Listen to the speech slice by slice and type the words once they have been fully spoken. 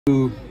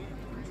to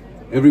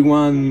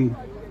everyone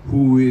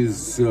who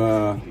is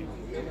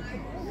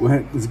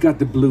who's got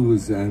the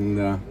blues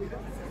and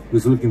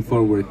who's looking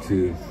forward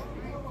to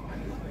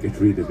get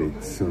rid of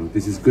it. So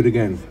this is Good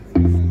Again.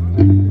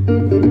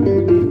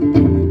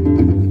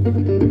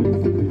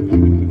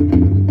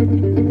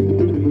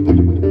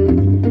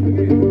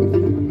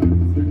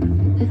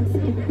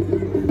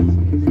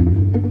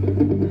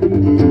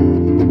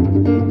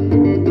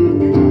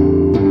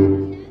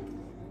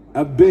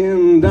 I've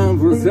been down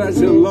for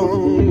such a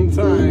long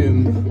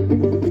time.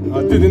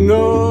 I didn't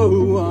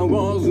know I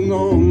was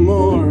no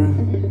more.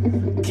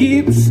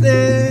 Keep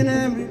saying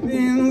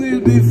everything will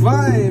be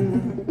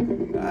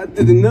fine. I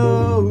didn't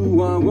know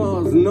I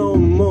was no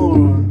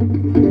more.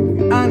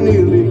 I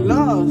nearly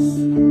lost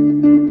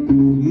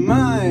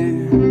my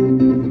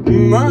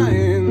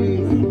mind.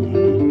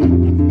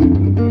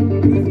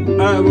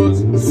 I was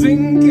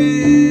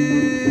sinking.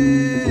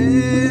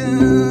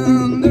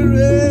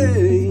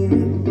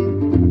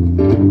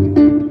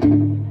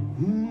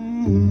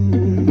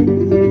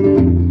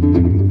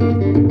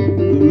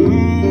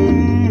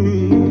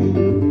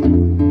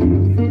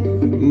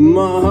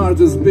 My heart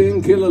has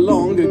been killed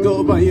long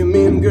ago by a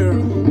mean girl.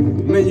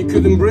 Man, you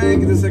couldn't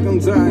break the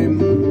second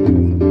time.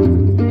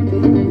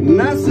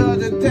 And I saw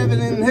the devil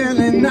in hell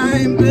and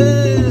I'm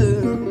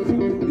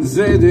blue.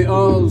 They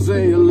all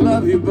say I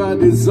love you,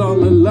 but it's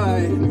all a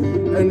lie.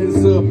 And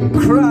it's a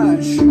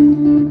crush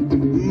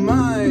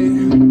my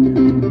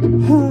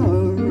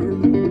heart.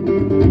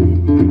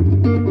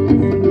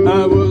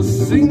 I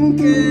was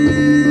sinking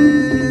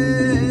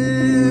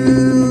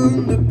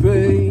the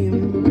pain.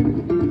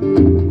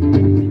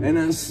 And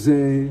I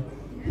say,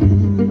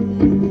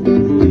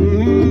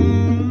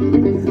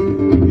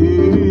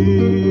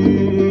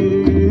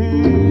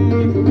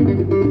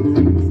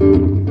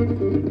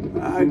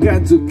 I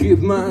got to keep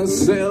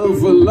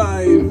myself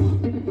alive.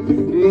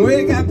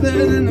 Wake up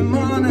early in the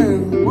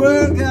morning,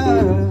 work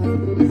out.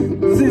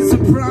 This is a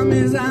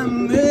promise I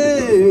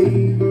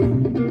made.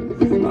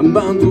 I'm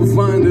bound to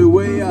find a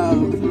way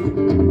out.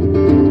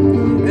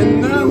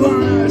 And I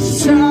wanna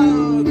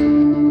shout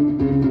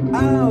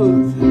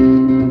out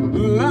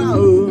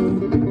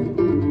loud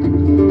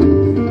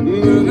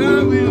that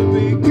I will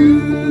be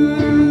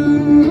good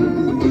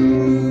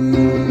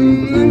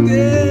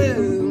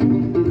again.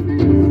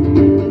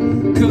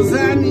 'Cause I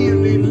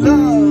nearly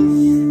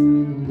lost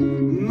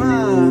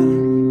my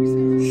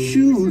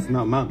shoes,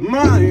 not my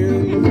mind.